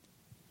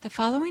The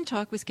following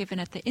talk was given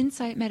at the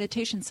Insight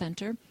Meditation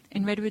Center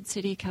in Redwood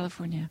City,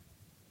 California.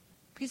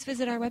 Please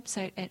visit our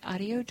website at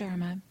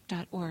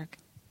audiodharma.org.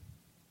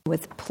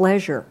 With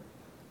pleasure.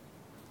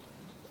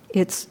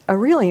 It's a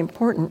really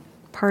important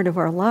part of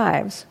our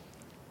lives,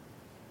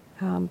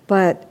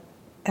 but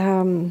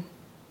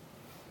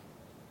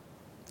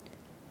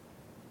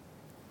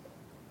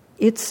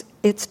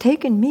it's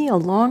taken me a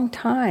long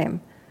time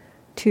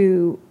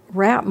to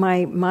wrap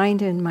my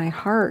mind and my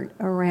heart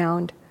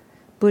around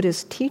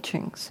Buddha's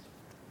teachings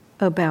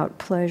about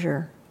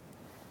pleasure.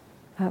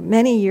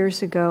 Many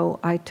years ago,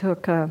 I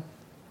took a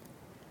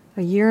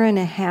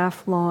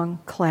 1.5-year-long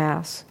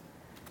class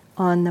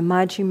on the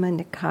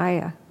Majjhima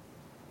Nikaya,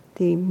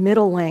 the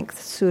middle-length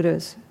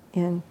suttas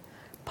in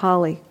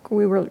Pali.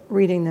 We were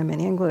reading them in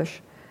English.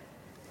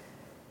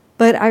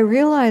 But I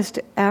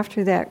realized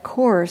after that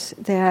course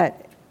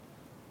that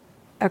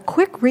a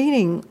quick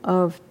reading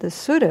of the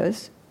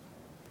suttas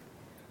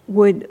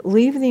would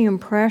leave the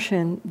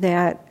impression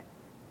that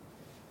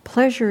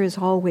pleasure is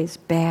always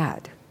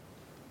bad.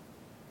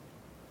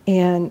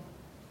 And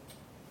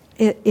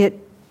it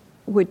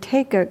would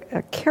take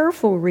a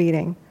careful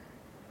reading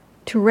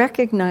to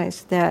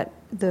recognize that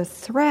the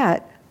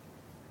threat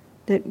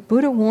that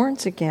Buddha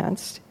warns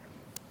against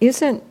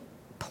isn't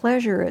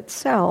pleasure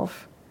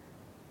itself,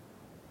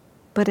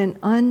 but an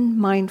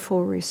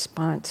unmindful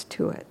response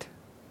to it.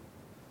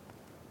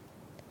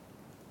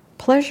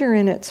 Pleasure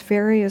in its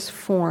various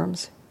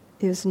forms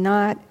is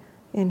not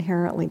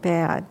inherently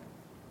bad.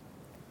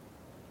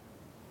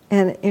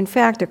 And in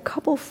fact, a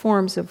couple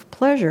forms of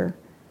pleasure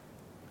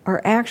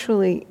are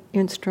actually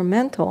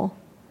instrumental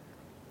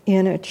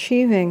in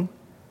achieving,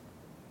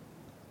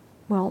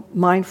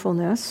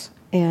 mindfulness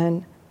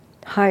and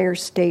higher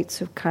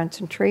states of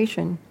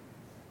concentration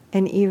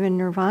and even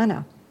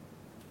nirvana.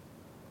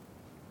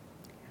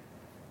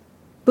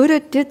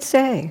 Buddha did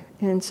say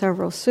in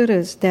several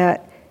suttas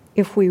that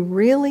if we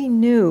really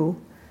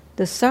knew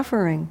the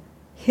suffering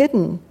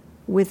hidden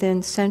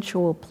within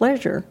sensual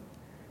pleasure,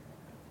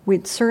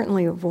 we'd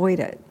certainly avoid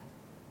it.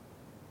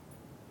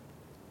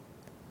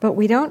 But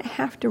we don't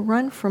have to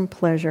run from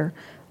pleasure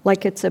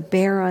like it's a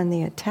bear on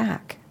the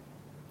attack.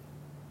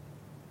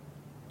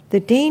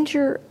 The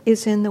danger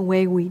is in the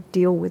way we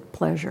deal with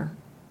pleasure.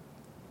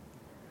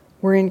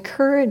 We're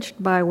encouraged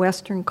by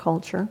Western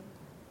culture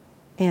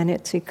and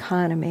its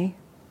economy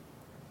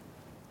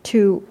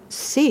to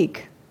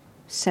seek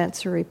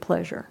sensory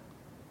pleasure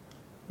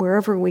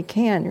wherever we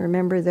can.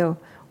 Remember the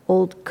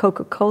old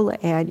Coca-Cola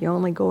ad, you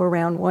only go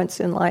around once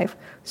in life,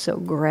 so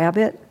grab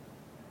it.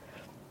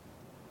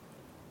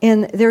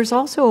 And there's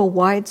also a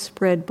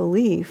widespread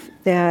belief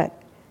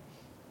that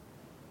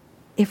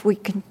if we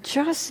can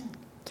just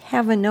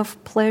have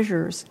enough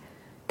pleasures,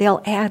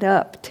 they'll add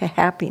up to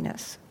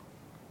happiness.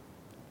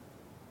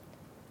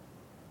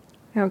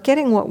 Now,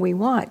 getting what we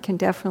want can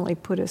definitely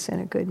put us in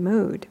a good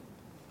mood.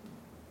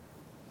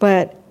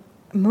 But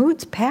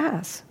moods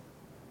pass,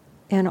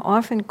 and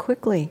often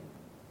quickly.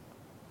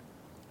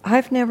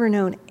 I've never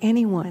known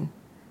anyone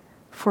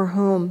for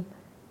whom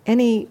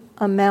any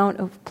amount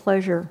of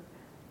pleasure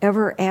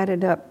ever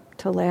added up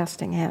to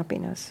lasting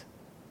happiness.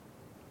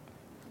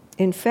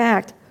 In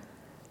fact,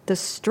 the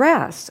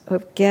stress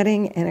of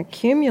getting and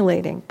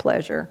accumulating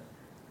pleasure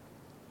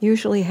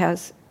usually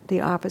has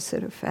the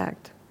opposite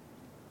effect.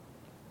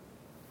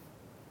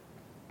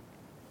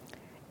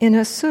 In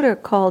a sutta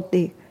called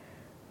the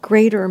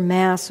Greater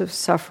Mass of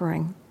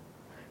Suffering,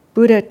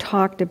 Buddha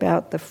talked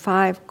about the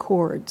 5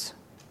 chords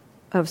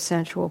of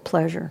sensual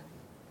pleasure.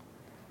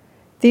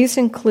 These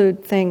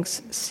include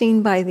things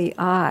seen by the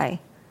eye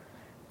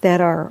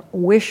that are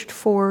wished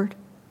for,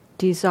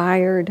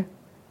 desired,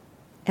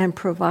 and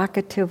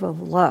provocative of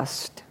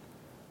lust.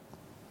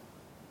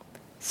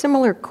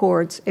 Similar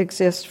chords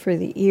exist for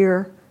the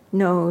ear,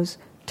 nose,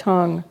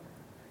 tongue,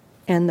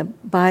 and the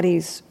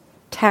body's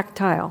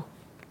tactile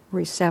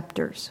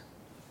receptors.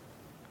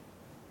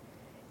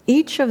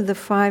 Each of the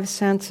 5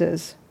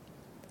 senses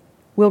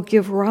will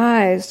give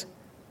rise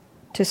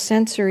to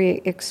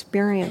sensory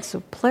experience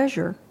of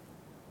pleasure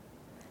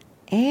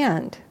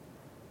and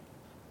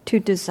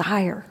to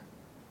desire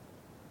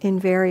in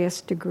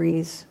various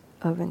degrees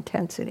of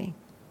intensity.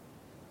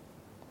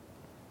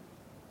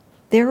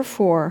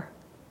 Therefore,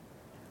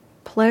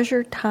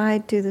 pleasure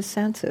tied to the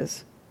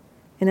senses,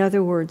 in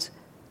other words,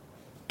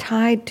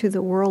 tied to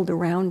the world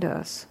around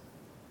us,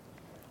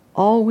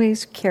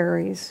 always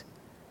carries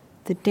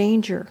the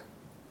danger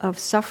of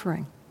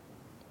suffering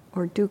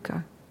or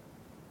dukkha.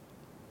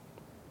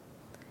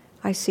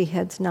 I see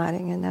heads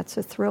nodding, and that's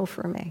a thrill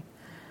for me.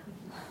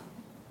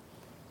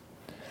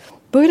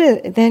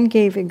 Buddha then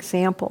gave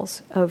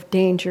examples of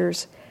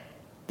dangers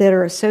that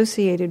are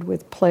associated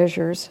with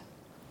pleasures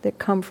that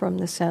come from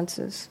the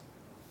senses.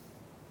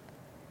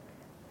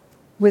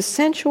 With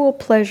sensual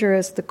pleasure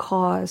as the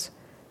cause,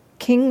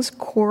 kings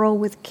quarrel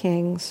with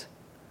kings,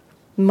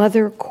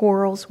 mother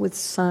quarrels with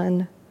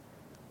son,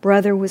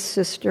 brother with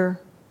sister,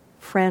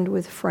 friend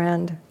with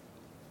friend.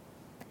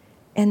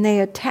 And they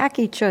attack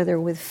each other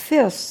with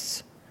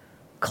fists,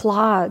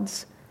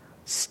 clods,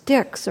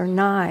 sticks, or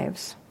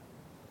knives.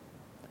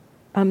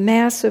 a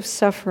massive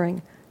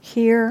suffering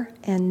here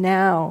and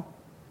now,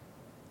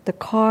 the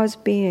cause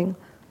being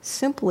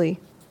simply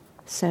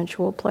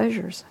sensual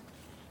pleasures.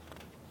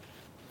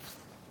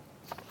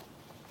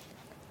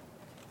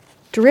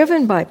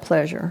 Driven by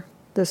pleasure,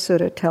 the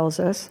sutta tells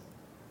us,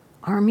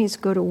 armies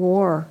go to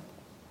war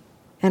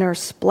and are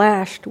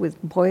splashed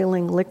with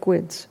boiling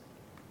liquids,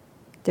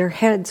 their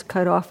heads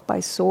cut off by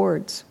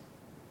swords.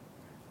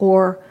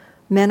 Or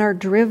men are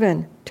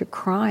driven to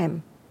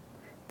crime.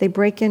 They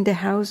break into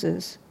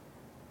houses,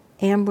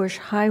 ambush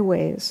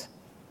highways,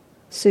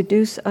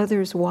 seduce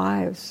others'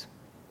 wives.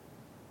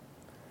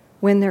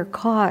 When they're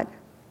caught,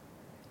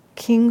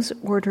 kings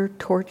order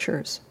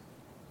tortures.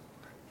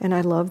 And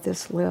I love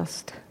this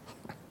list.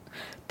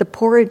 The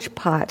porridge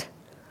pot,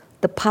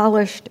 the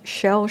polished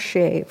shell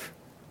shave,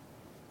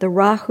 the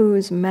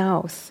rahu's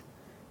mouth,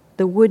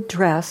 the wood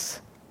dress,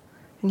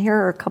 and here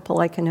are a couple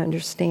I can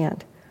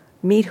understand,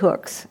 meat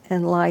hooks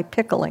and lye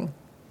pickling.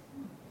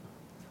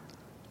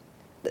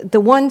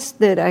 The ones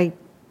that I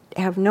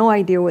have no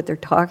idea what they're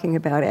talking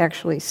about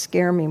actually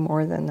scare me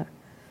more than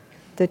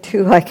the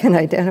two I can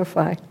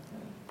identify.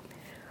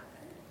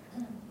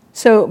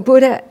 So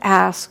Buddha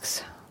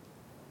asks,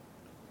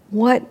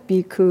 what,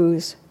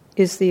 bhikkhus,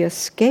 is the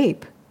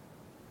escape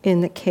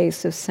in the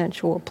case of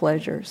sensual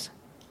pleasures?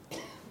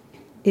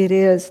 It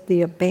is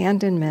the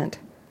abandonment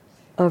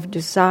of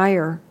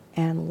desire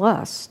and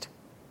lust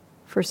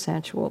for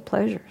sensual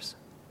pleasures.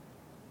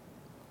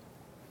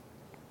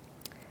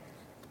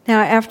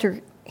 Now,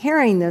 after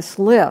hearing this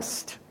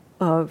list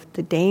of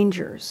the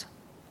dangers,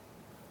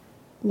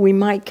 we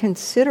might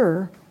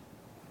consider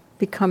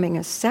becoming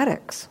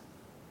ascetics.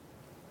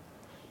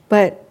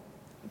 But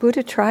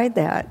Buddha tried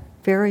that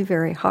very,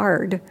 very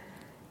hard.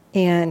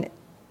 And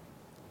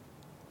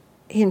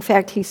in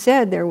fact, he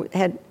said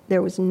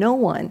there was no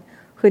one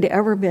who had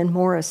ever been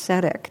more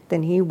ascetic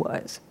than he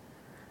was.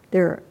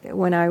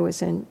 When I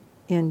was in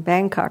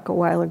Bangkok a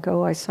while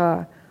ago, I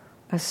saw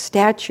a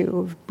statue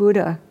of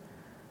Buddha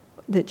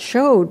that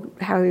showed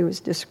how he was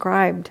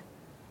described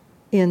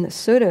in the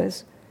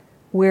suttas,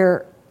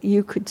 where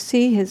you could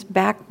see his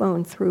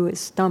backbone through his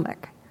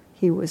stomach.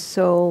 He was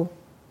so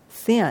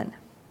thin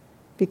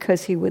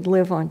because he would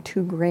live on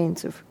 2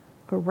 grains of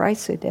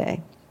rice a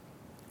day.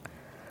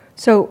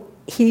 So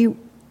he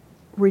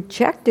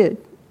rejected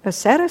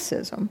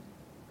asceticism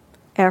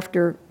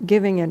after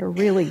giving it a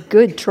really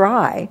good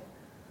try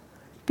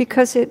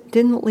because it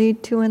didn't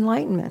lead to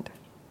enlightenment.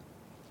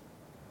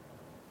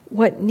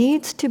 What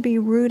needs to be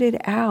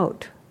rooted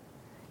out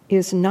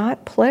is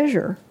not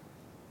pleasure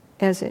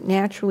as it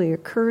naturally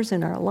occurs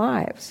in our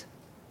lives,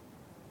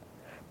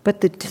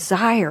 but the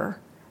desire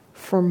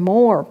for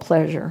more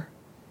pleasure,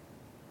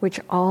 which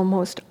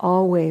almost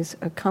always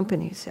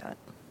accompanies it.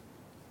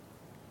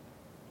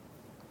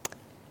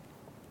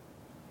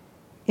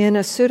 In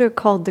a sutta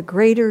called the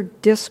Greater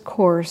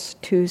Discourse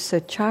to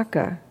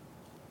Saccaka,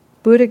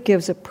 Buddha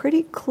gives a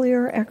pretty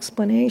clear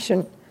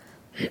explanation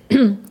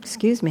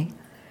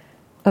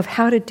of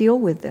how to deal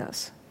with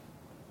this.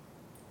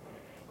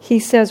 He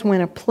says, when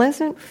a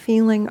pleasant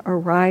feeling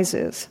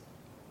arises,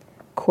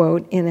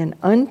 quote, in an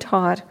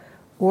untaught,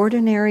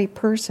 ordinary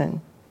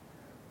person,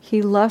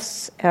 he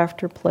lusts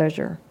after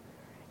pleasure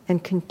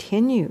and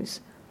continues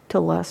to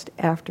lust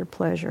after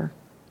pleasure.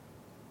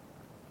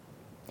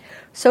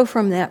 So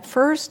from that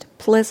first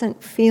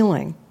pleasant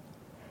feeling,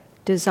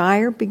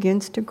 desire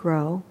begins to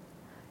grow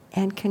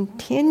and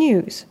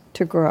continues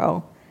to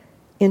grow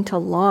into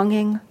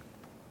longing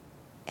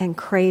and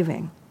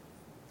craving.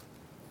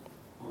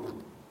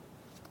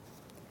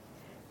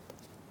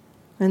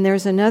 And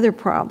there's another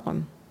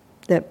problem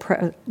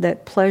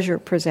that pleasure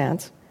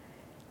presents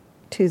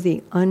to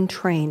the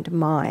untrained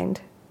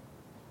mind,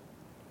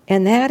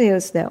 and that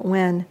is that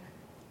when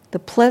the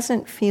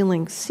pleasant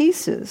feeling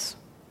ceases,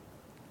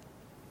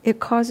 it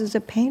causes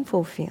a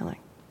painful feeling.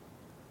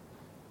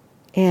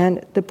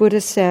 And the Buddha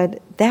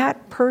said,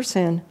 that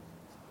person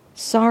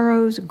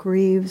sorrows,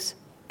 grieves,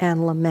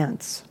 and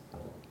laments.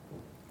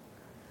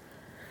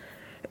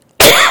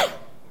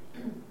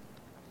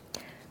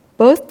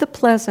 Both the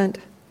pleasant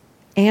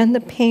and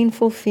the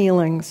painful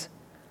feelings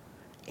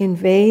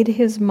invade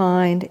his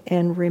mind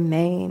and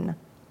remain.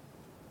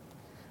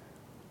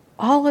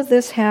 All of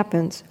this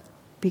happens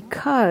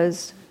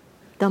because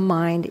the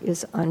mind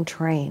is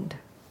untrained.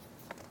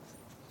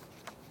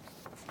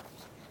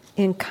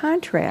 In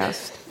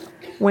contrast,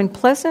 when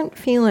pleasant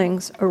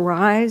feelings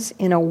arise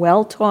in a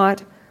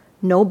well-taught,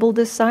 noble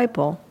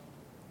disciple,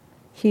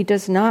 he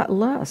does not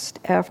lust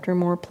after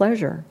more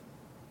pleasure.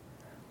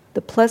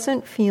 The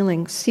pleasant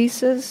feeling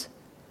ceases,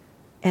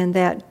 and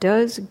that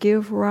does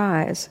give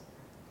rise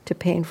to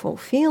painful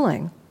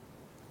feeling.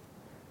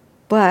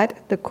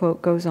 But, the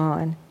quote goes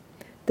on,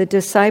 the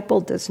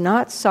disciple does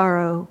not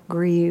sorrow,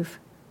 grieve,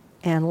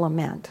 and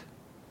lament.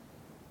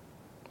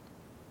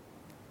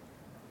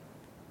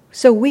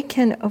 So we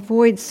can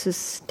avoid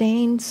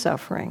sustained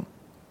suffering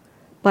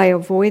by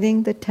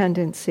avoiding the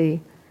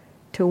tendency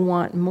to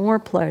want more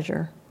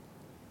pleasure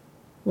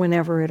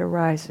whenever it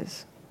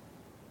arises.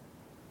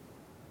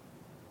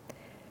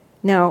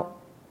 Now,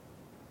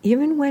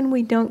 even when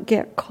we don't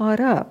get caught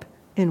up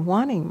in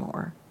wanting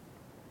more,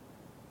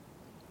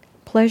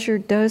 pleasure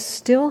does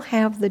still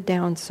have the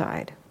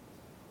downside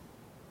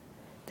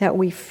that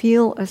we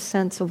feel a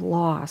sense of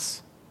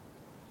loss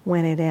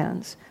when it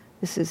ends.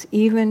 This is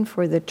even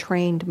for the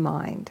trained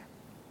mind.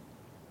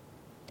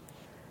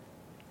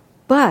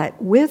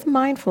 But with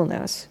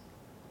mindfulness,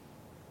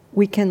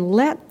 we can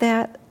let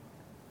that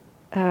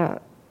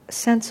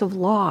sense of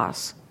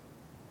loss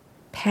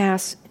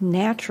pass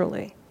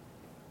naturally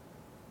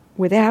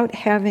without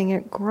having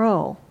it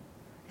grow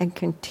and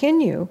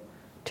continue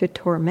to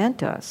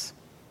torment us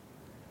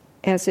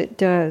as it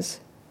does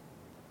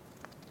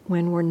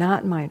when we're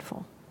not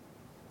mindful.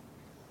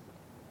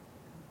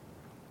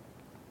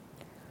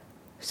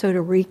 So to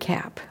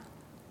recap,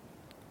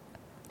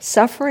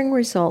 suffering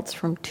results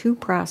from two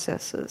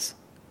processes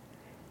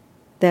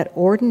that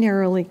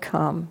ordinarily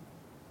come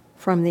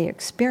from the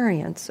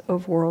experience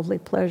of worldly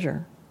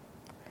pleasure.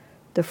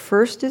 The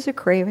first is a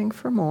craving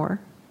for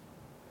more,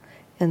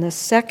 and the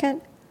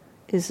second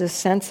is a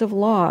sense of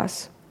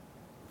loss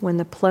when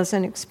the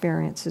pleasant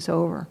experience is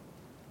over.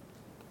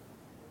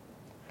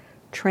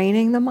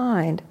 Training the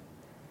mind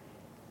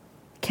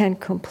can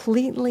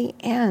completely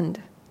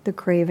end the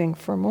craving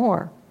for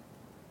more,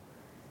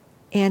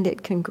 and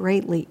it can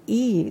greatly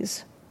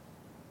ease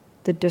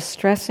the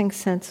distressing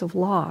sense of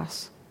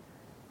loss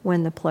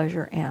when the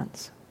pleasure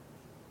ends.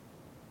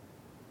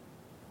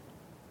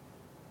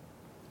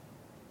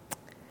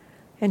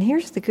 And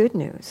here's the good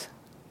news,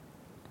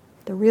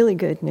 the really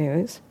good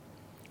news.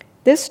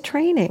 This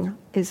training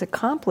is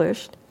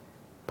accomplished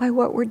by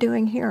what we're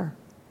doing here.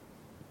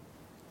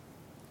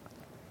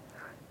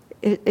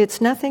 It's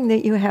nothing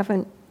that you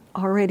haven't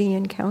already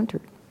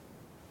encountered.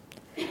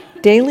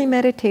 Daily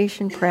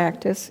meditation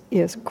practice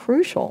is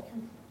crucial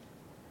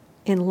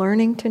in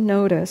learning to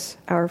notice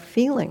our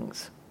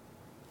feelings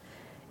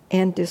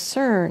and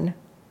discern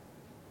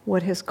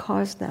what has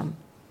caused them.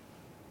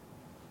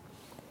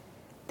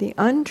 The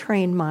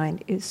untrained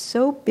mind is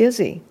so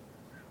busy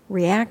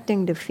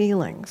reacting to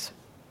feelings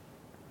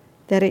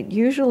that it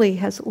usually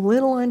has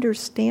little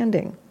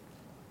understanding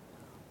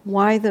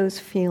why those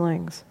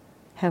feelings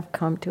have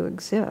come to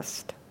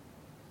exist.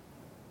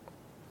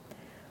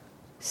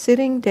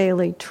 Sitting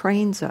daily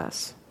trains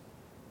us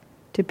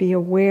to be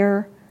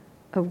aware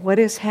of what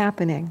is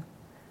happening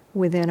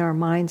within our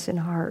minds and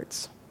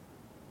hearts.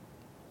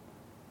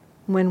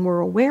 When we're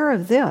aware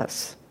of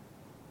this,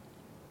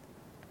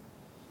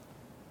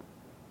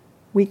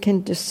 we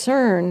can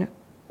discern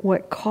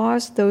what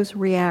caused those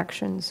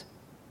reactions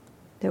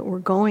that we're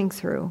going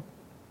through,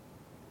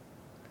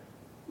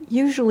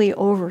 usually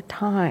over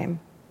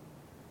time,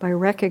 by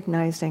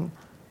recognizing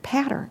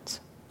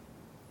patterns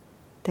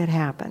that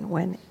happen.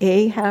 When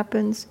A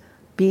happens,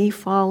 B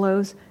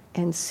follows,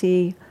 and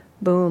C,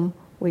 boom,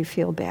 we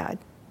feel bad.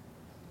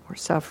 We're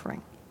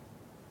suffering.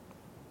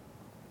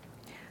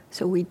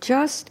 So we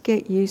just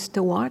get used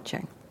to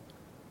watching.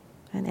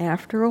 And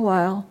after a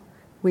while,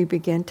 we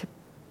begin to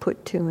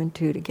put two and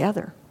two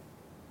together.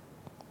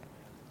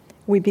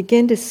 We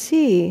begin to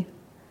see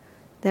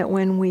that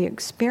when we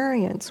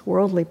experience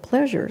worldly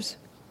pleasures,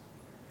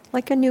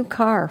 like a new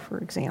car, for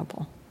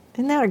example,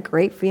 isn't that a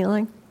great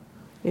feeling?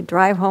 You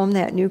drive home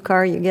that new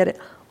car, you get it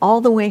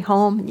all the way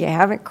home, you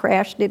haven't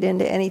crashed it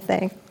into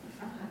anything.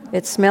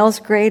 It smells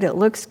great, it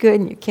looks good,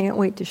 and you can't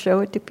wait to show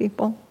it to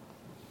people.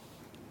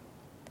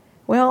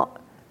 Well,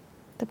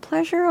 the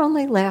pleasure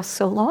only lasts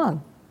so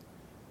long.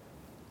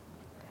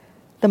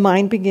 The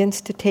mind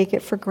begins to take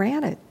it for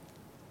granted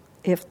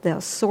if the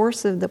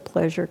source of the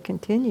pleasure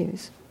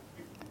continues.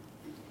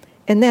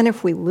 And then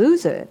if we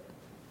lose it,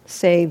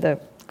 say the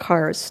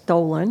car is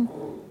stolen,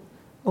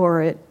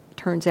 or it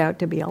turns out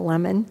to be a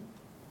lemon,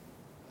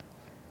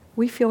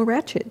 we feel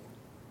wretched.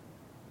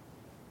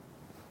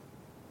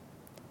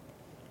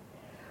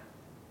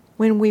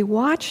 When we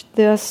watch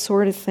this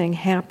sort of thing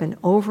happen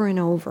over and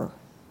over,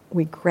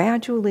 we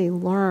gradually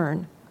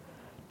learn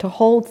to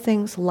hold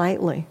things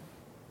lightly,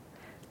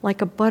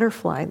 like a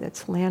butterfly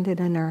that's landed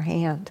in our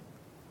hand.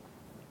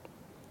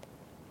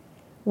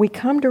 We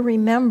come to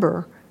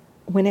remember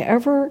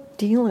whenever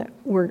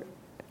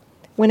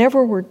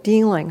we're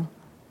dealing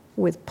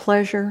with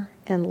pleasure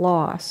and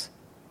loss,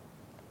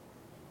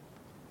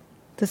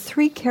 the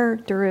three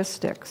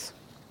characteristics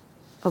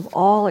of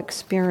all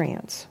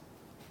experience,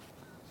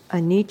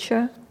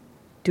 anicca,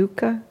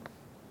 dukkha,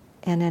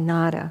 and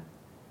anatta,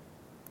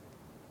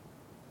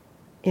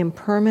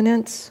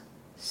 impermanence,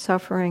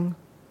 suffering,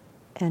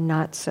 and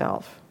not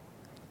self.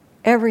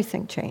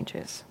 Everything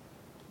changes.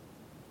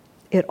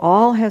 It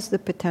all has the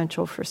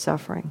potential for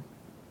suffering.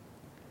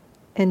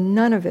 And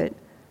none of it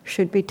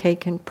should be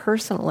taken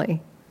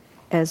personally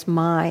as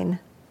mine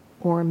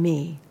or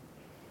me.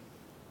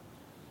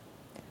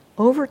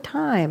 Over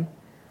time,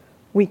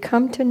 we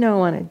come to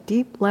know on a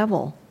deep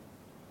level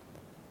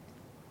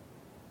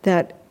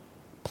that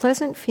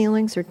pleasant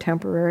feelings are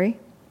temporary,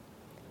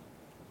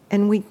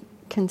 and we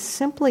can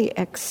simply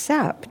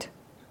accept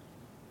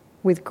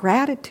with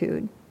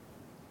gratitude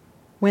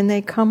when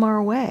they come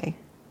our way,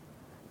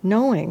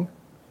 knowing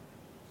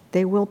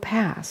they will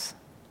pass.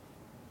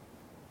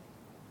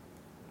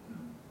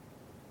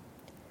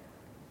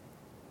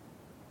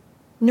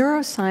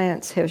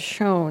 Neuroscience has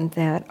shown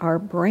that our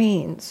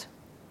brains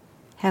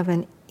have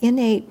an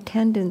innate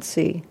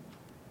tendency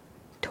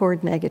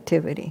toward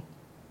negativity.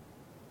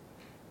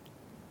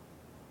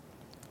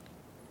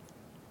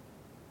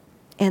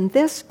 And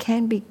this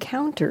can be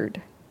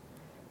countered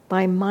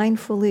by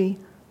mindfully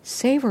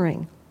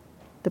savoring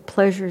the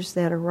pleasures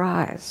that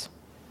arise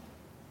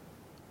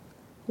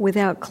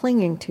without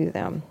clinging to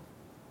them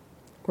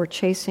or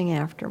chasing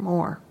after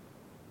more.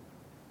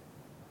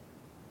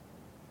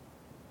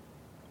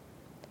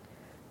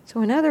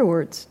 So in other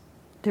words,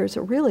 there's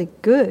a really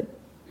good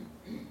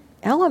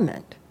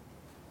element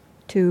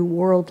to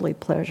worldly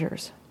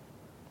pleasures.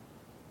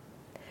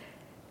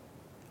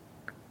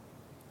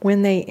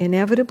 When they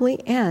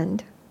inevitably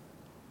end,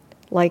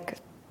 like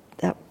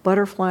that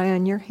butterfly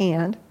on your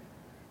hand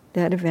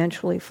that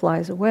eventually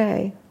flies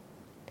away,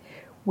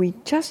 we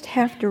just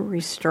have to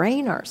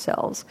restrain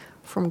ourselves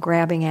from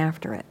grabbing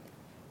after it.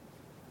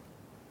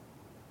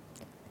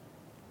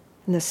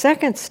 And the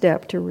second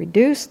step to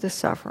reduce the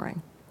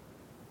suffering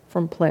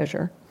from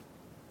pleasure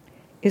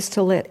is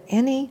to let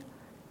any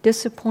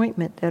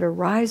disappointment that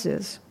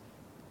arises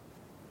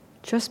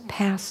just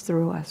pass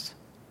through us.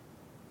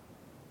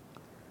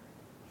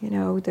 You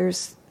know,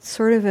 there's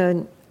sort of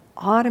an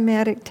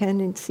automatic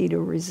tendency to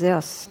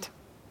resist,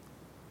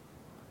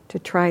 to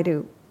try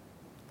to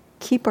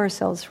keep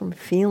ourselves from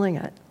feeling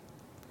it,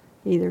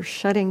 either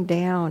shutting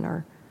down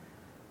or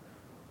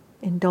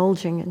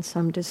indulging in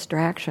some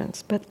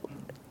distractions. But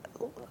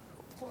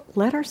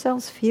let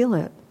ourselves feel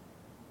it.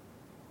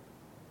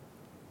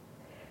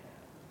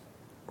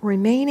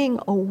 Remaining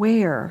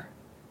aware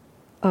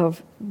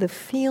of the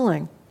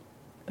feeling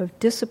of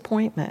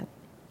disappointment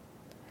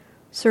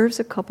serves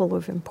a couple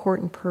of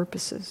important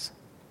purposes.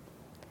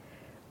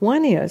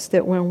 One is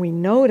that when we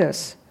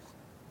notice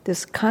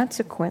this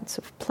consequence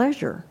of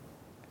pleasure,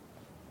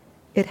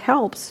 it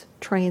helps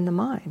train the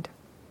mind.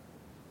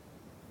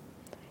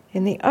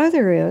 And the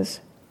other is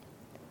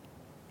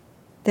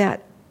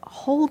that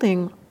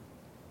holding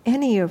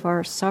any of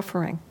our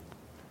suffering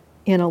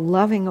in a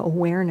loving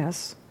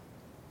awareness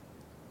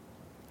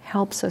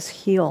helps us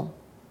heal.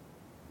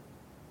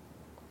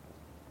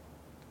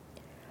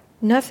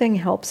 Nothing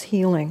helps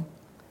healing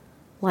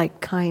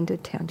like kind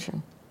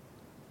attention.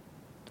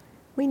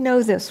 We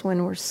know this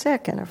when we're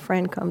sick and a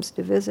friend comes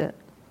to visit.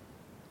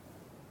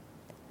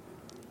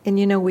 And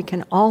you know, we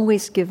can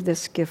always give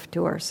this gift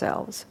to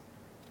ourselves.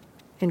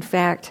 In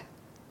fact,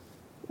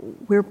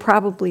 we're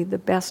probably the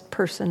best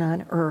person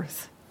on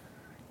earth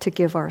to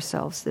give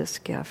ourselves this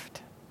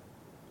gift.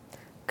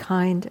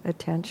 Kind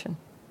attention.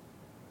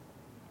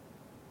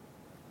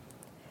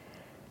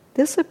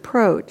 This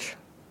approach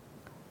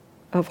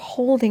of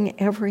holding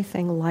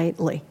everything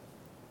lightly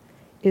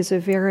is a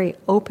very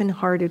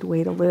open-hearted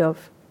way to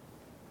live,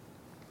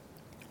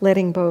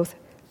 letting both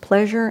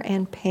pleasure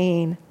and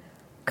pain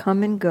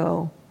come and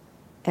go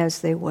as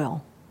they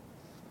will.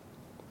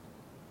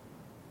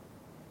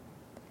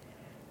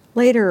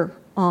 Later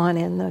on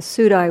in the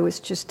sutta I was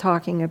just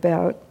talking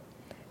about,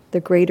 the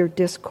Greater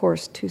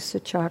Discourse to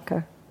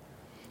Sachaka,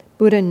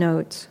 Buddha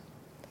notes,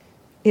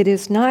 "It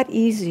is not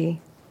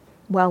easy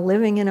while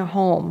living in a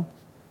home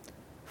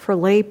for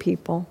lay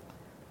people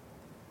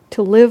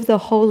to live the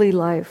holy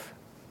life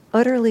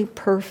utterly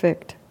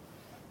perfect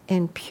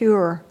and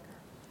pure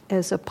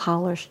as a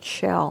polished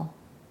shell."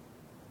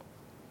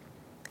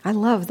 I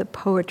love the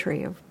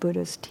poetry of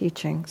Buddha's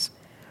teachings.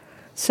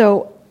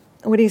 So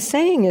what he's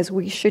saying is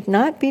we should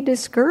not be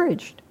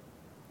discouraged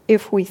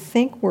if we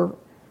think we're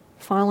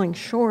falling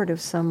short of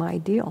some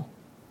ideal.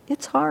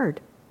 It's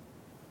hard.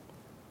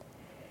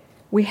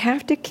 We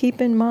have to keep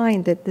in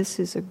mind that this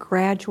is a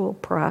gradual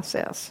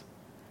process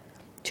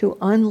to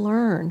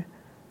unlearn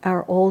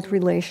our old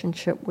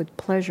relationship with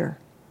pleasure.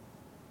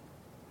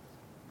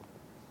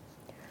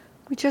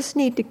 We just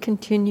need to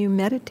continue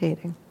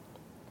meditating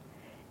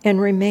and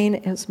remain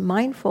as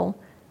mindful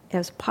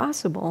as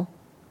possible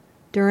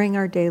during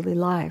our daily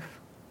life.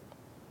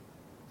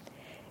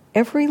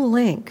 Every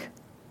link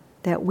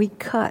that we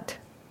cut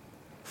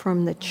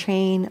from the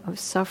chain of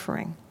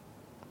suffering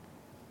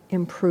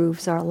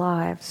improves our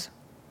lives.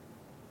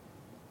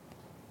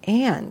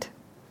 And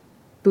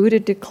Buddha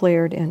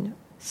declared in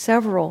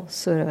several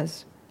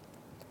suttas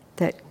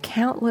that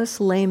countless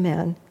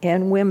laymen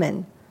and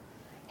women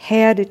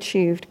had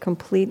achieved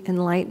complete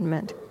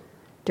enlightenment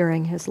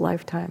during his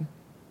lifetime.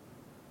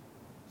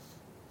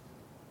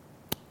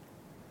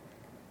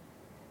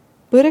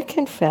 Buddha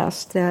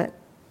confessed that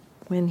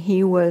when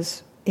he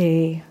was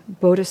a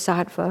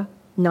bodhisattva,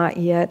 not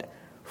yet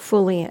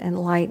fully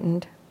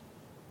enlightened,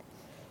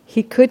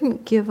 he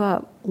couldn't give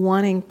up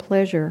wanting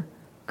pleasure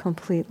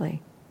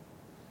completely.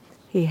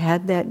 He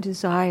had that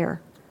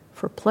desire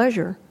for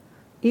pleasure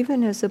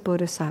even as a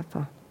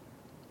bodhisattva.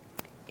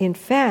 In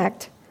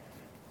fact,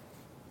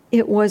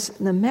 it was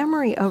the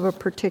memory of a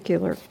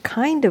particular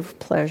kind of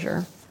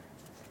pleasure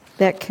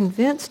that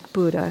convinced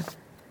Buddha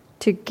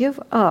to give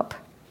up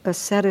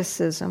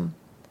asceticism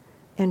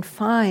and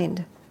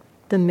find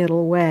the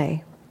middle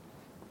way.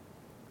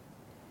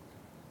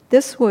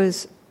 This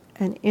was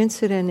an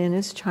incident in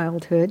his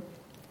childhood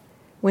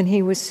when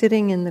he was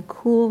sitting in the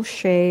cool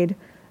shade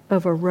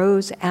of a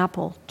rose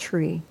apple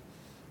tree.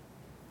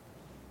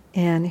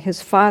 And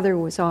his father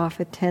was off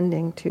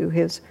attending to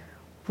his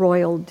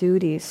royal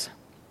duties.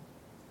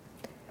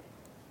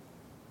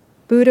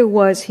 Buddha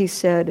was, he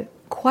said,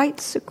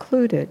 quite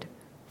secluded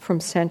from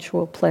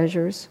sensual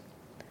pleasures,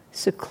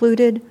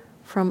 secluded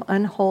from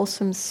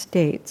unwholesome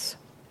states,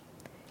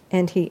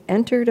 and he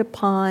entered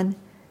upon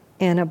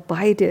and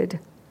abided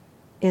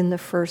in the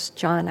first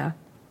jhana,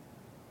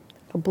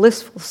 a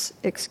blissful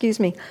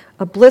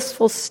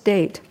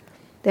state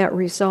that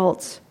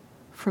results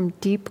from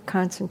deep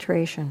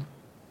concentration.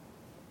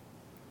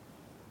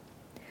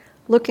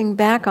 Looking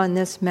back on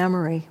this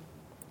memory,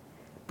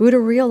 Buddha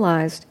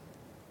realized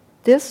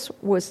this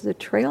was the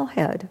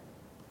trailhead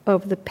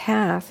of the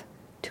path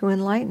to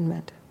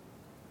enlightenment.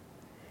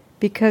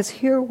 Because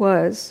here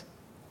was,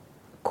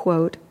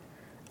 quote,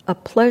 a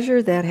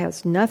pleasure that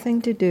has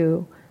nothing to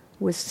do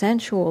with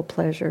sensual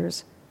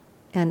pleasures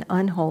and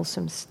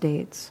unwholesome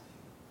states.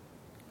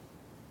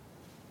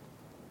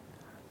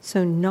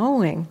 So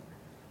knowing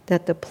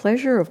that the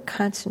pleasure of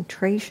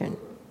concentration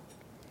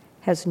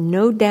has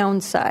no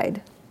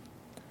downside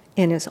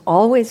and is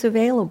always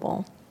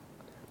available,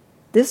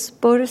 this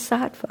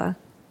bodhisattva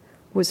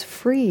was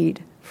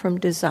freed from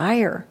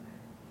desire,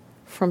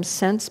 from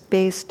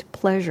sense-based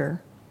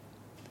pleasure,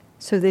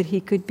 so that he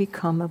could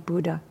become a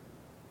Buddha.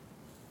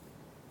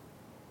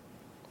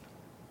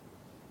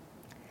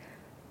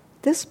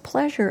 This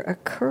pleasure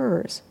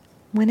occurs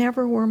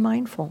whenever we're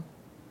mindful,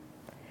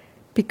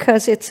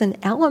 because it's an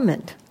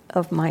element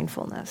of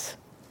mindfulness.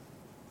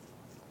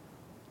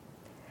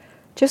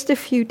 Just a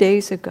few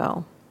days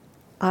ago,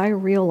 I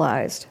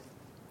realized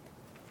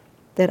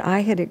that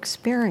I had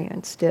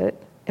experienced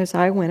it as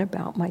I went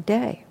about my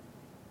day.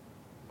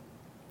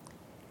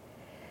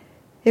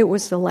 It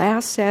was the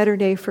last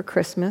Saturday for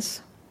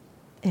Christmas,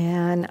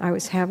 and I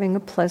was having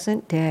a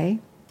pleasant day.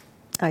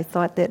 I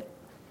thought that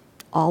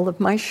all of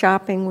my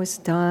shopping was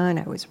done.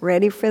 I was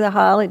ready for the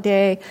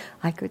holiday.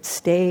 I could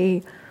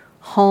stay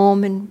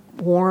home and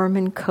warm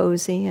and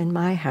cozy in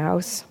my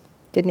house.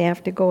 Didn't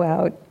have to go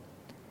out.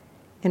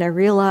 And I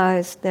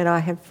realized that I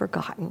had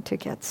forgotten to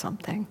get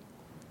something.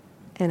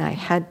 And I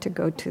had to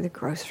go to the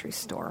grocery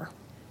store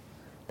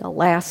the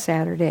last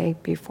Saturday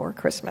before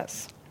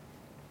Christmas.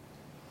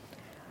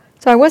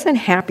 So I wasn't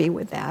happy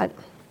with that.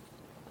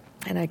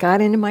 And I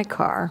got into my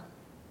car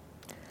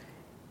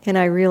and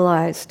I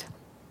realized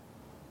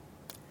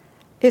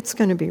it's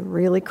going to be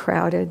really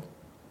crowded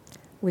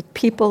with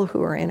people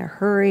who are in a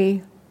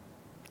hurry.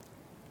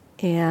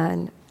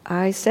 And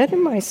I said to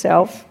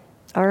myself,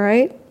 all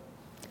right,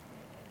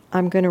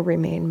 I'm going to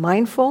remain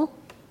mindful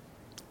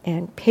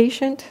and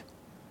patient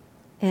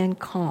and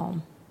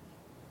calm.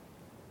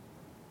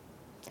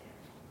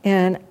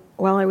 And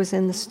while I was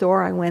in the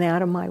store, I went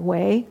out of my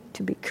way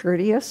to be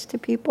courteous to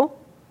people,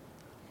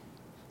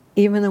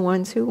 even the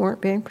ones who weren't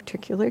being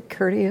particularly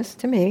courteous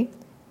to me.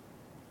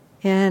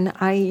 And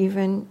I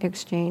even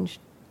exchanged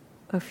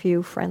a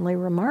few friendly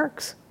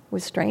remarks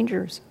with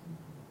strangers.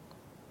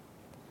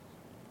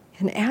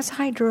 And as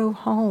I drove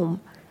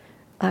home,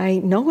 I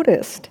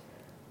noticed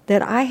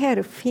that I had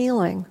a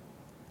feeling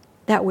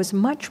that was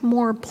much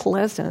more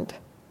pleasant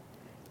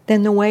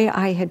than the way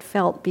I had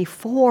felt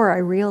before I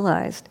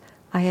realized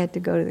I had to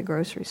go to the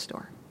grocery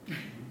store.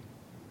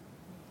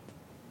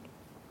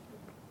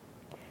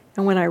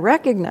 And when I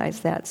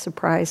recognized that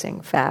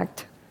surprising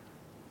fact,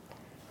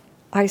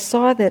 I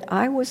saw that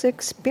I was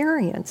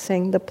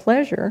experiencing the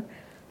pleasure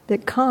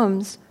that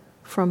comes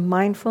from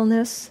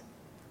mindfulness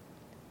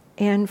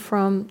and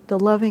from the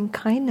loving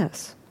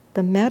kindness,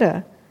 the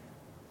metta,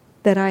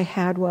 that I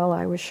had while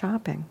I was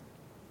shopping.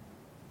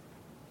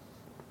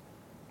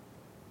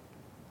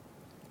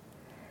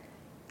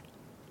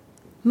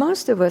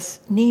 Most of us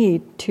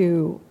need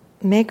to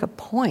make a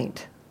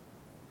point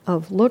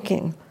of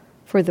looking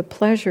for the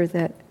pleasure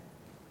that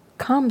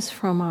comes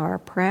from our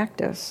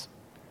practice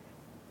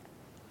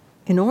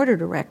in order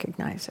to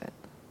recognize it.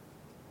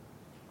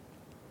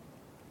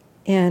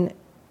 And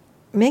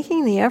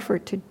making the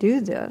effort to do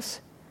this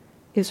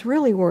is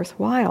really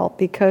worthwhile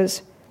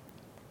because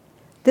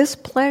this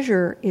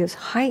pleasure is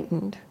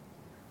heightened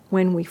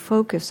when we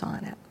focus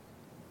on it.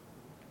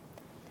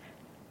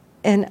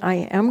 And I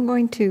am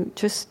going to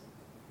just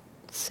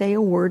say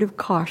a word of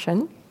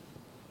caution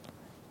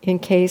in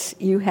case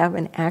you have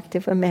an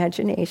active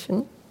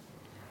imagination.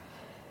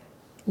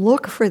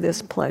 Look for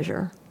this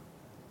pleasure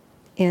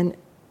and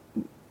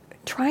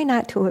try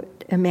not to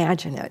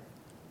imagine it,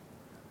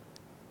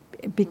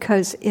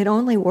 because it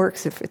only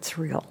works if it's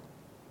real.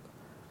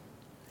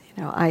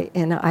 You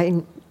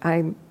know,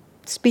 I'm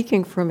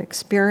speaking from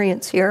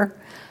experience here.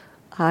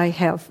 I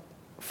have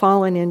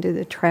fallen into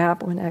the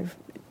trap when I've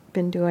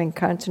been doing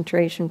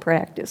concentration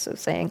practice of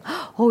saying,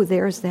 "Oh,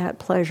 there's that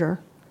pleasure,"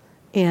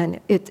 and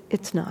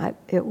it's not.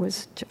 I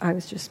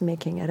was just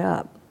making it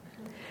up.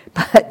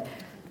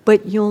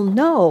 But you'll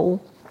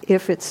know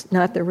if it's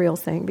not the real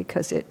thing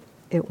because it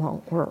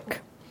won't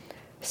work.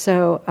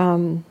 So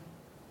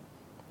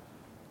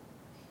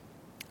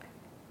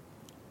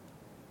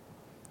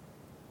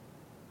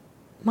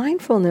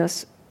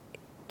mindfulness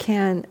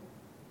can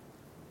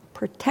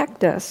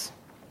protect us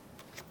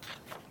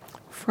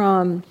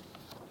from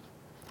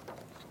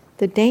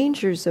the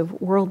dangers of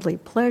worldly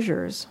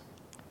pleasures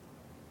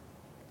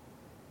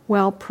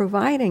while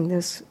providing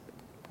this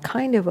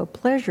kind of a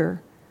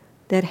pleasure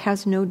that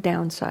has no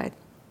downside.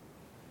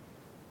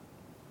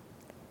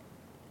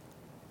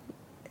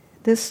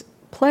 This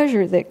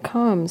pleasure that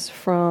comes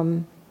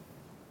from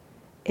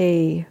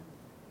a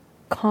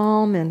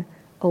calm and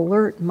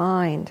alert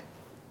mind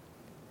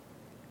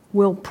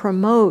will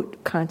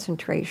promote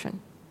concentration.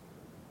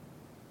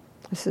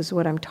 This is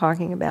what I'm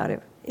talking about,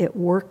 it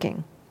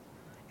working.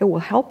 It will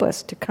help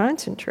us to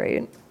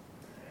concentrate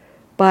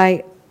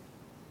by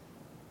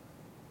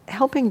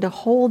helping to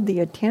hold the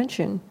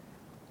attention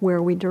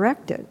where we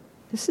direct it.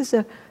 This is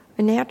a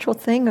natural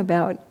thing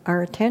about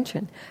our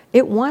attention.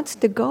 It wants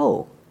to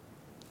go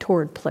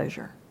toward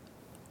pleasure.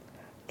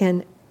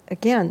 And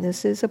again,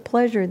 this is a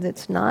pleasure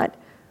that's not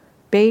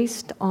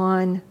based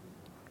on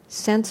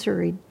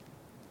sensory,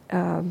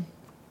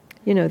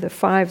 the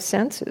five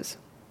senses.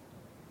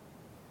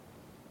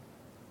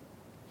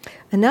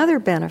 Another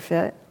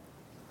benefit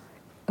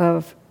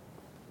of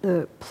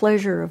the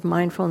pleasure of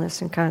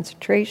mindfulness and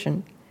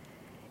concentration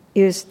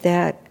is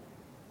that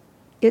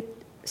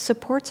it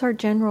supports our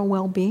general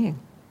well-being.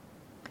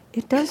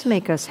 It does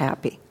make us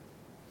happy.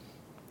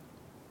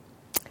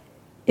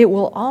 It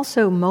will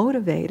also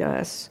motivate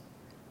us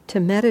to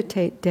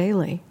meditate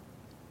daily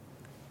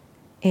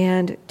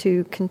and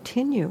to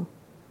continue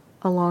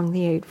along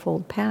the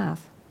Eightfold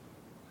Path.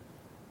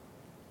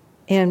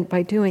 And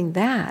by doing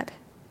that,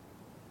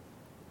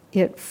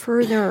 it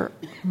further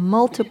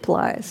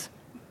multiplies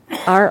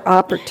our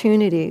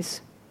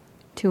opportunities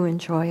to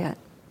enjoy it.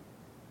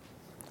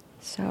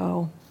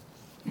 So,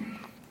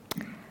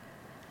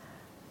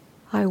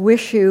 I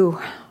wish you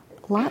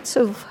lots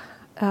of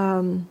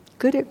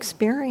good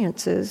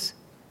experiences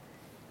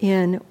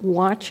in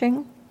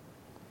watching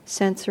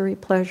sensory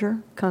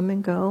pleasure come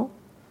and go,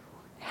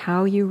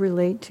 how you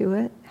relate to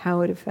it,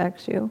 how it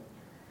affects you,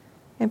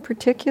 and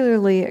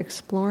particularly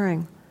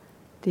exploring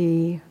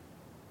the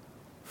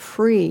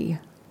free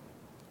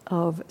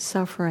of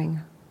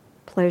suffering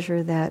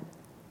pleasure that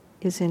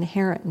is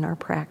inherent in our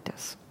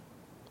practice.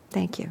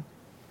 Thank you.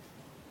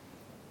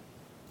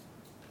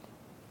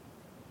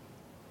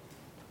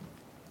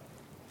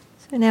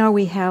 So now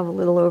we have a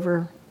little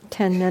over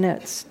 10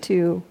 minutes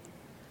to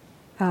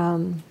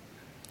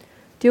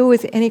deal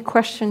with any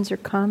questions or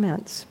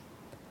comments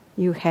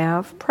you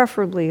have,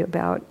 preferably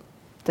about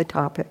the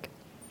topic.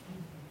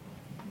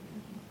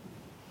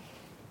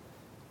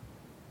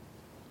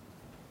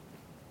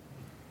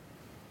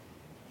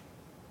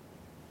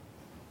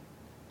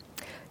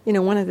 You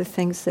know, one of the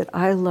things that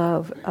I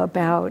love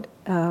about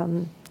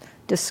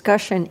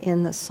discussion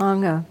in the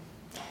Sangha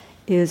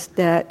is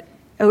that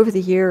over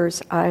the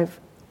years I've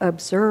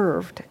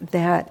observed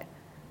that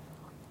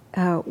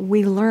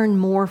we learn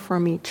more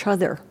from each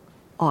other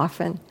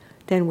often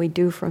than we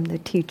do from the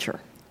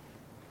teacher.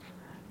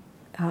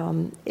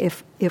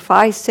 If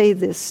I say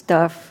this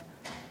stuff,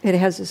 it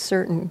has a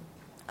certain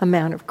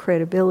amount of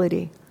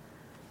credibility,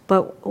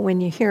 but when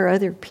you hear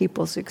other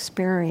people's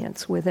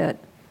experience with it,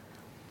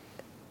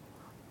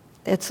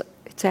 it's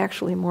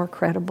actually more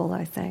credible,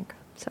 I think.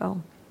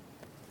 So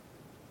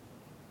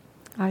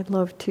I'd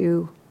love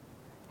to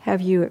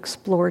have you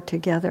explore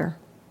together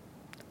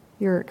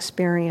your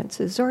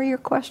experiences or your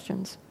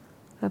questions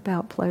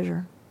about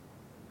pleasure.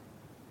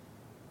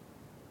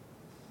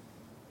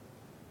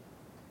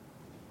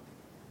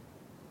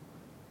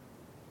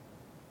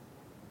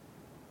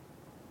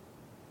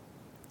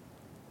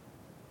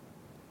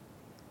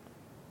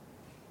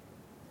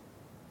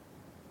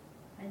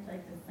 I'd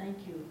like to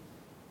thank you,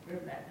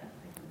 Rebecca.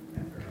 I can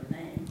remember her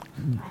name.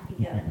 I can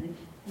get any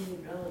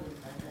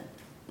relative by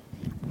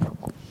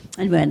that.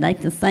 Anyway, I'd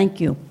like to thank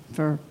you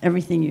for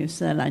everything you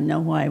said. I know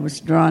why I was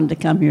drawn to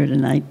come here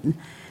tonight.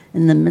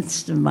 In the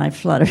midst of my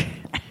flutter,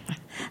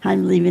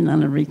 I'm leaving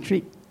on a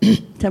retreat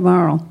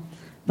tomorrow,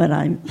 but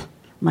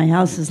my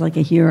house is like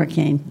a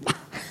hurricane.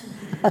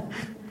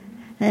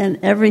 And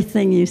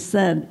everything you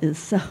said is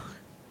so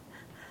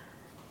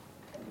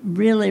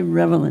really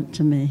relevant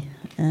to me.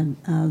 And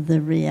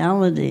the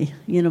reality,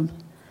 I'm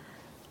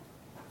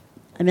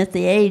at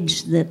the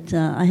age that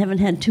I haven't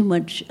had too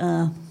much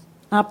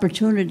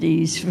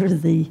opportunities for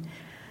the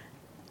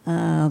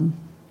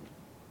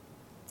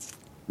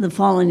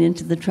falling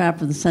into the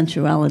trap of the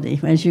sensuality.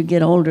 As you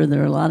get older,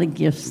 there are a lot of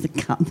gifts that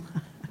come.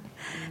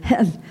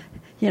 And,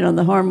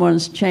 the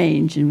hormones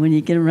change, and when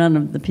you get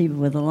around the people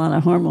with a lot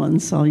of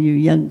hormones, all you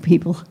young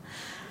people,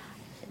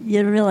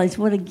 you realize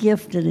what a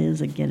gift it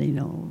is of getting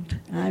old.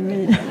 I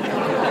mean,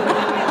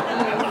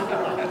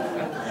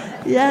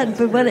 yeah,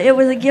 but it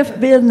was a gift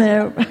being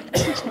there,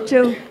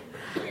 too.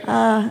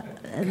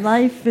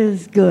 Life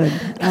is good.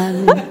 I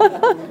mean,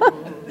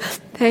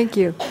 thank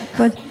you.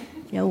 But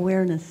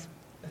awareness.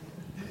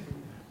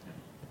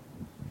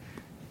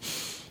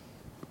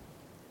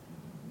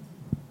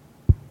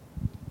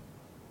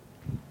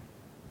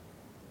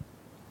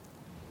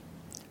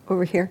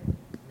 Over here.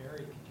 Mary,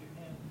 could you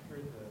hand her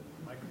the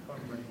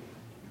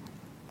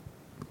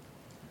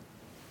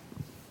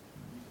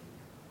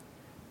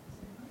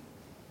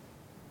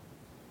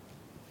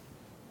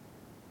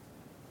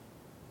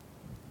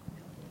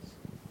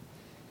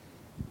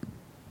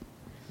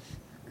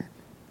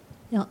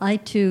I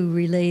too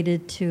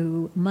related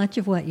to much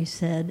of what you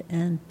said,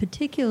 and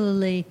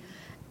particularly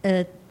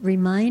it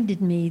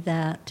reminded me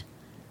that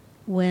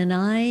when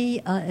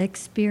I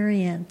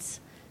experience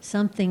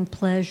something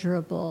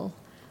pleasurable,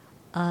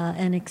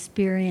 an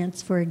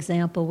experience, for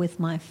example, with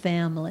my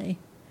family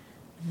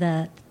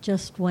that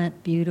just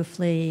went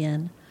beautifully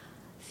and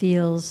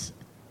feels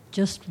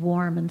just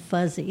warm and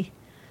fuzzy,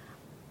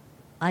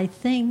 I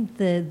think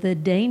the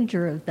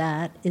danger of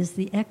that is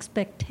the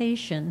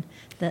expectation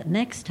that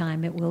next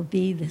time it will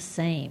be the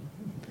same.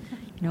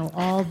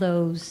 All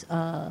those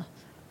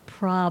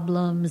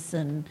problems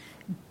and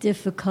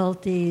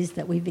difficulties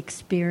that we've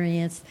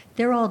experienced,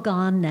 they're all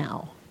gone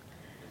now.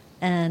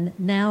 And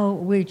now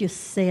we just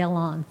sail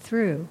on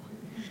through.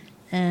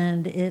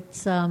 And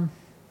it's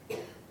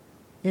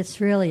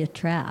really a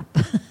trap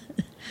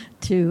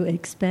to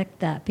expect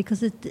that,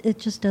 because it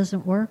just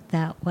doesn't work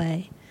that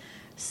way.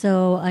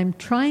 So I'm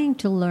trying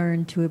to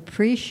learn to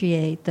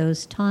appreciate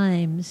those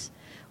times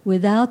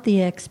without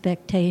the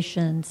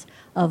expectations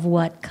of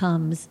what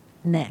comes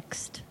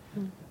next.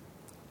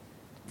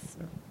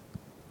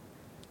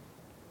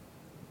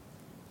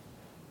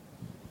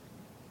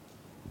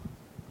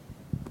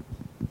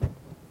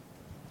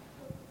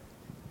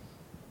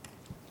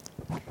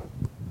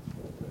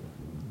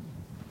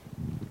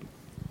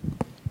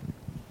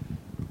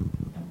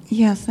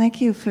 Yes, thank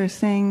you for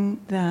saying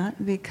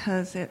that,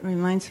 because it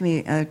reminds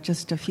me,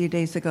 just a few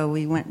days ago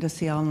we went to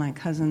see all my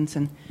cousins,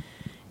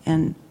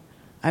 and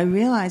I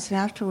realized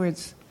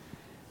afterwards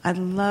I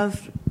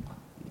love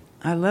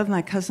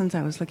my cousins.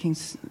 I was looking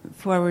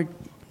forward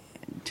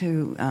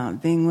to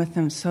being with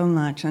them so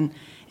much, and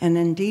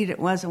indeed it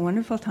was a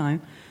wonderful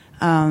time.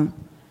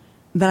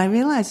 But I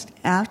realized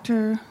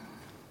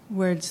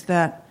afterwards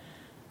that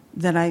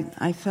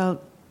I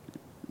felt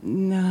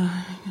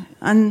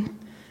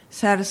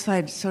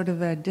unsatisfied, sort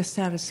of a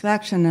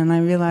dissatisfaction, and I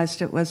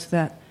realized it was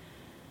that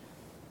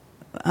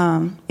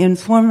in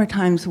former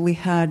times we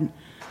had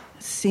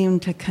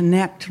seemed to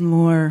connect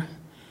more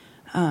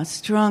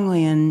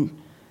strongly and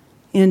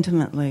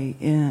intimately,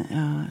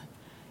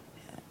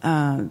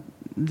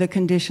 the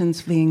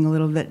conditions being a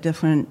little bit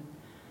different.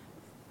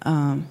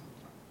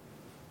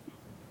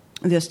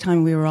 This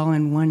time we were all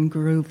in one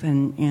group,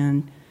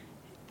 and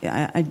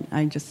I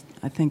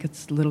think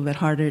it's a little bit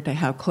harder to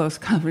have close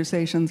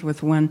conversations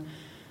with one,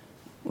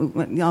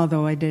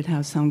 although I did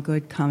have some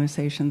good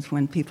conversations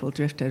when people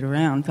drifted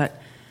around,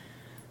 but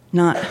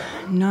not.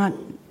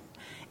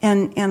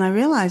 And I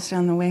realized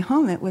on the way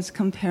home it was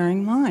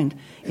comparing mind.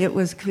 It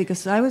was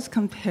because I was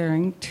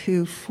comparing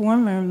to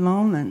former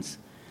moments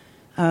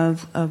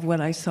of what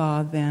I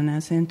saw then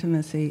as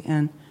intimacy,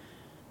 and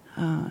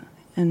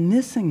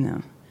missing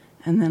them.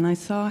 And then I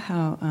saw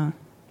how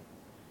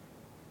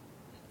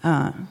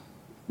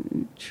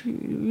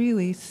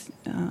truly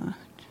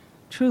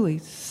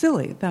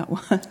silly that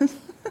was,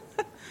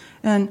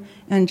 and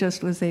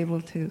just was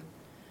able to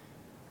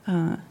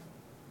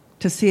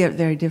see it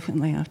very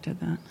differently after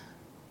that,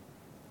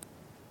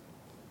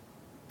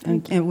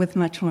 and with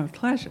much more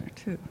pleasure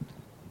too.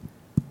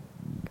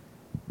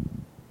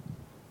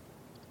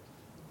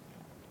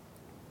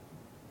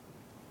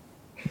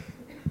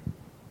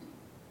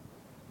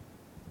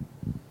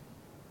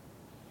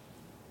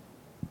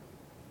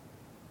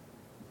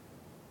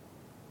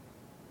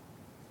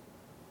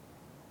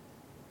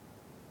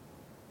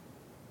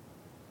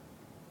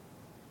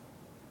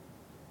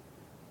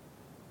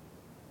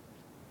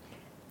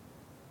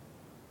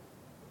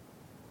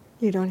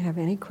 You don't have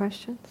any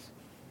questions?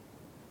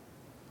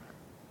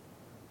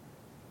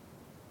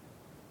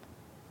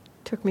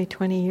 Took me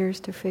 20 years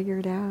to figure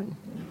it out.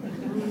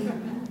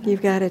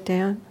 You've got it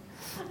down?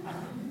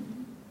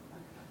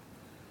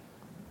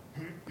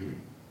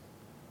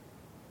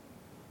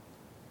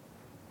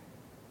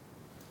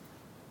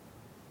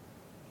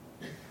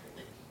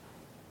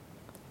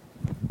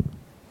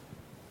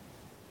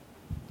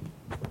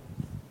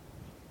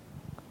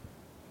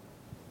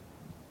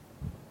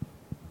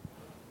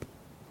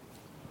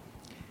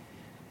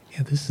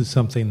 Yeah, this is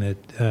something that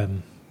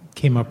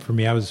came up for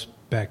me. I was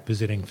back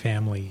visiting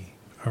family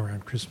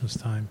around Christmas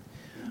time.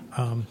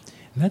 And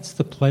that's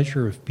the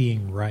pleasure of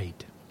being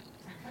right.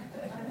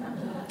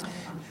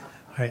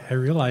 I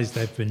realized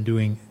I've been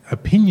doing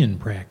opinion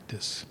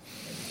practice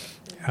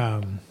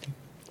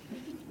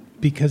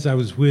because I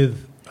was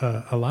with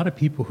a lot of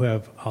people who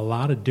have a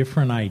lot of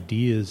different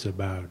ideas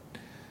about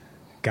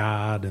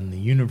God and the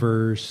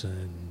universe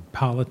and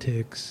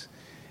politics.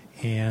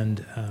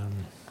 And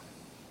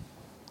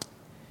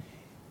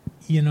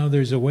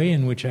there's a way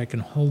in which I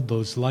can hold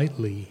those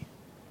lightly,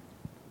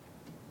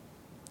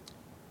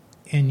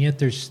 and yet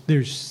there's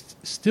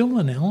still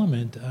an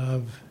element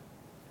of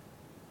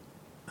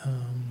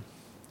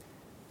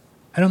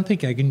I don't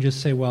think I can just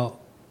say, well,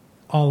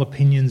 all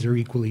opinions are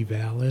equally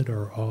valid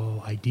or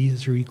all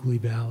ideas are equally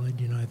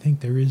valid. I think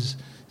there is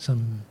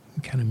some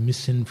kind of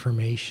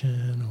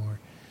misinformation, or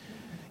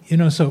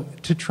so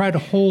to try to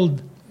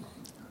hold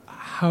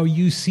how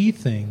you see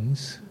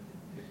things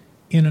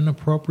in an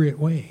appropriate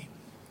way.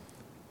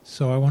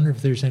 So I wonder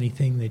if there's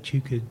anything that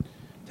you could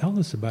tell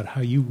us about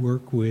how you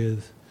work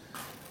with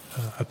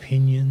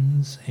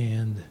opinions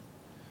and,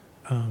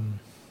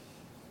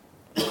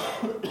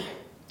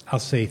 I'll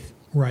say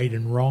right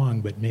and wrong,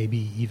 but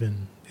maybe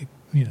even,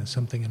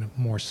 something in a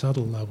more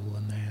subtle level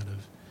than that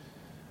of.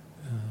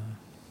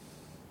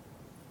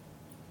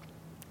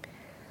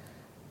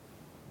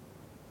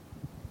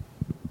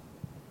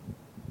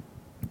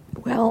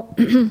 Well,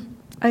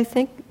 I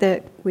think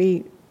that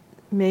we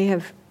may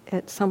have,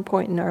 at some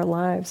point in our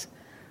lives,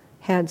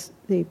 had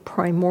the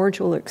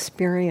primordial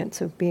experience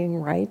of being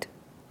right,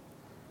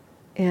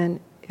 and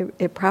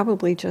it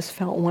probably just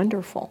felt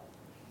wonderful.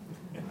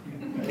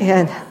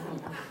 And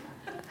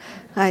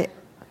I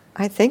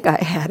think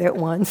I had it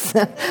once,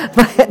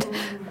 but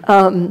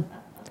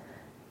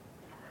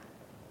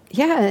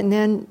yeah. And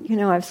then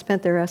I've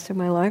spent the rest of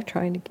my life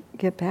trying to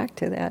get back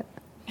to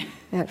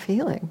that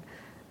feeling.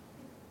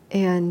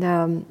 And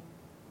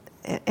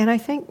I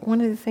think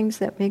one of the things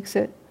that makes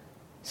it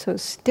so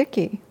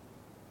sticky,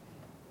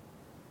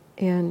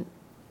 and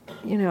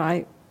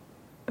I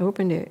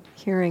open to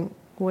hearing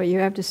what you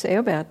have to say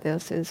about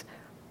this, is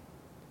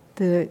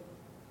the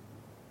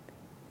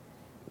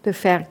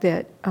fact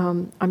that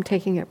I'm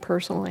taking it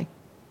personally.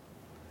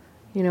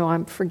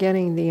 I'm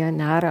forgetting the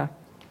anatta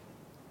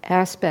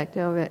aspect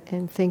of it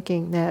and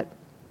thinking that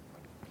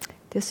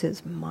this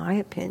is my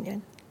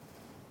opinion.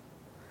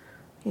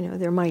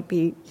 There might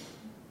be,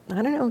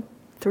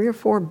 3 or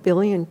 4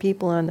 billion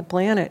people on the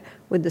planet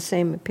with the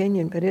same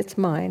opinion, but it's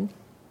mine,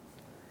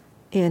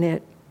 and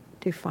it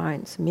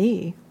defines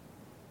me,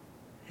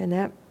 and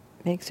that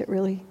makes it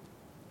really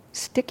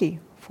sticky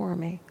for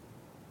me.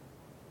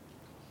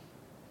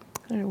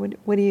 I don't know,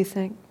 what do you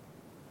think?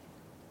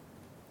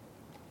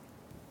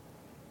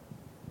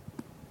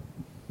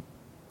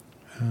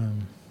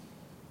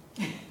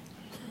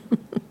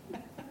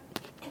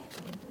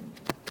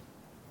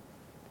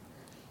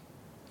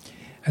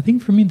 I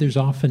think for me there's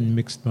often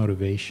mixed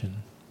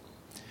motivation.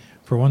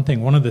 For one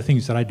thing, one of the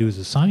things that I do as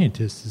a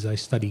scientist is I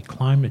study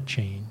climate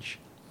change.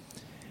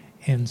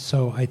 And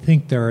so I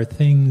think there are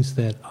things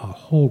that a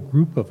whole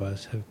group of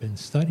us have been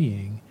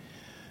studying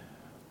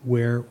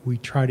where we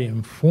try to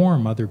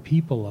inform other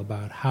people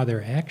about how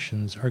their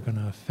actions are going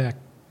to affect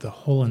the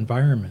whole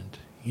environment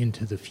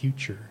into the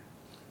future.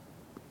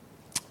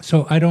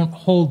 So I don't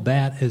hold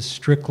that as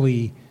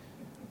strictly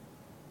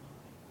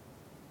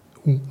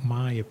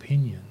my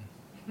opinion,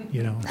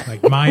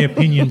 like my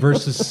opinion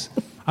versus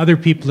other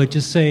people that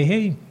just say,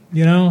 hey,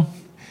 I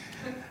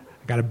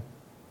got a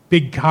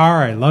big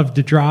car, I love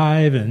to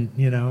drive, and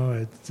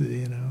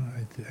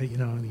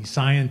these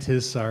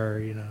scientists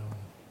are,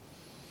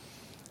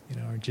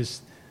 are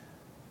just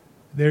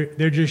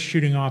they're just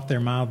shooting off their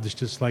mouths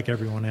just like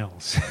everyone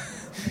else.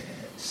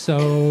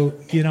 So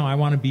I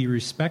want to be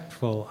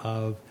respectful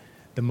of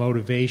the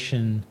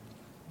motivation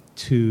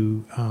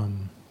to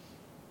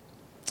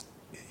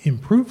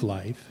improve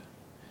life,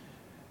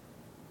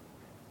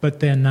 but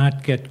then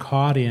not get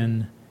caught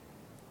in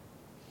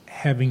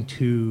having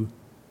to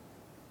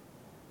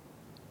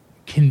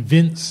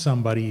convince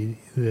somebody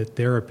that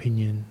their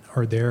opinion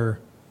or their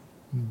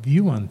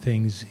view on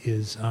things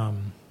is not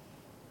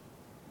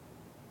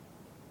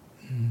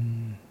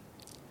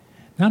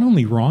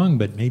only wrong,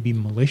 but maybe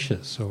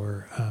malicious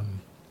or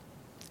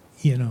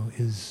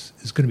is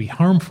going to be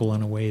harmful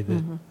in a way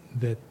that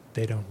that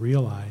they don't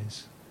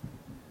realize.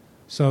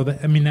 So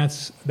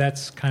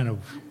that's kind of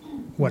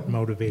what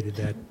motivated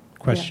that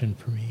question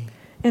for me.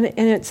 And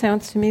it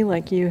sounds to me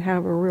like you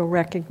have a real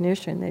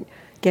recognition that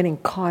getting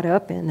caught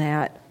up in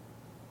that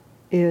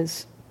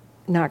is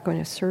not going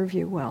to serve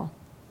you well.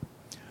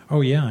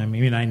 Oh yeah, I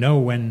know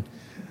when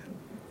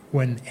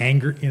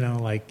anger,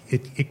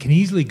 it can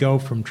easily go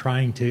from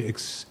trying to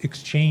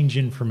exchange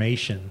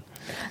information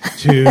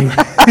to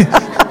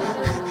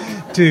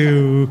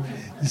to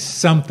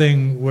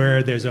something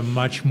where there's a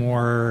much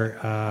more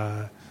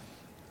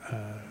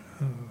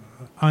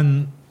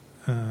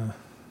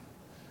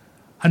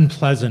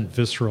unpleasant,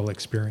 visceral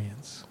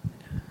experience.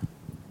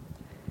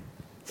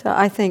 So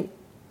I think,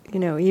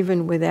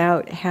 even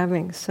without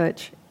having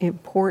such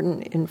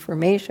important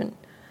information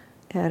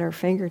at our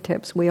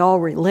fingertips, we all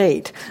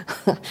relate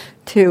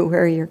to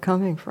where you're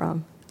coming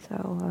from.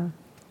 So,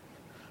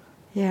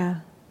 yeah.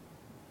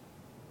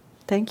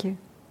 Thank you.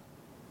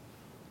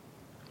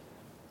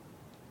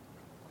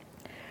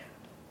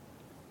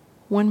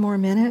 One more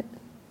minute.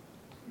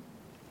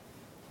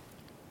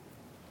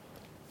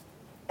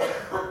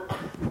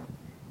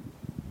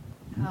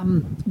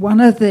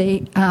 One of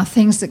the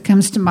things that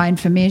comes to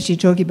mind for me as you're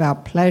talking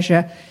about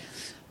pleasure,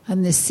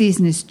 and this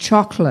season, is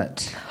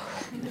chocolate.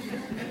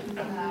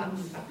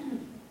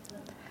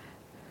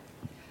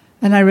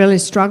 And I really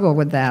struggle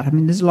with that.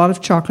 There's a lot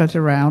of chocolate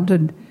around,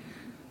 and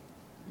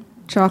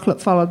chocolate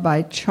followed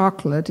by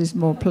chocolate is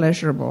more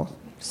pleasurable.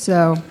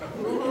 So I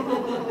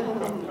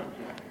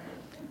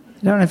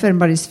don't know if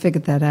anybody's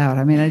figured that out.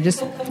 I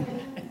just...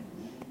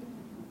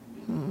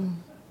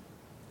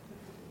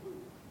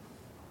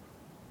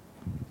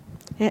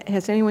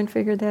 Has anyone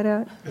figured that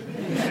out?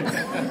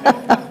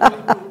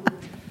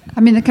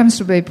 There comes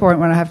to be a point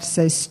when I have to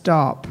say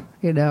stop.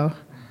 you know.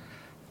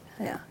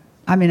 Yeah.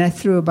 I mean, I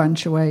threw a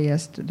bunch away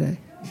yesterday.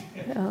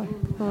 Yeah.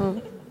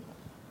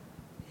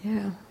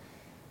 Yeah.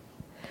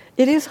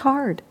 It is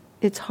hard.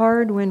 It's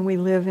hard when we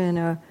live in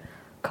a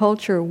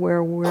culture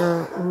where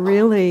we're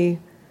really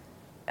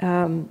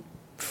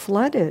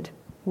flooded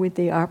with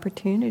the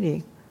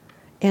opportunity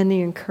and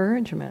the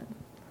encouragement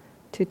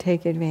to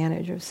take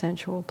advantage of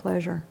sensual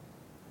pleasure.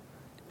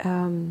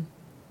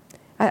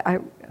 I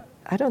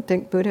don't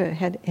think Buddha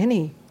had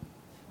any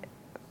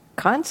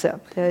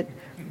concept that,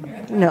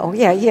 no,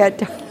 yeah, he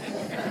had,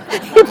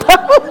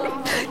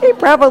 he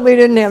probably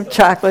didn't have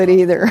chocolate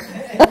either.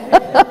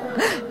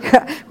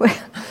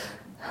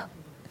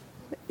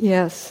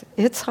 Yes,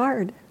 it's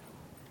hard.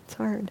 It's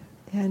hard.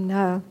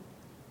 And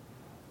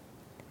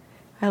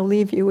I'll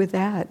leave you with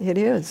that. It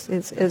is.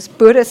 It's, as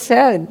Buddha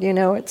said, you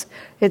know,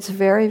 it's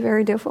very,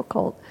 very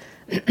difficult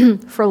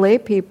for lay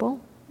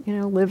people, you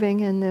know, living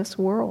in this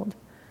world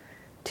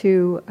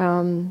to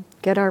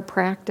get our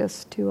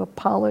practice to a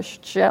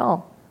polished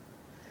shell.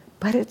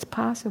 But it's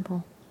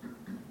possible.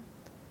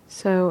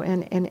 So,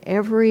 and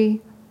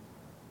every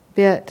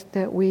bit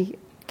that we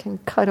can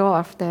cut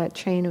off that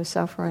chain of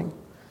suffering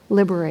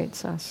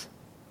liberates us.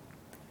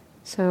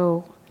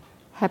 So,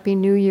 Happy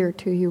New Year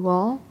to you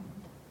all.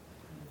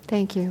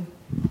 Thank you.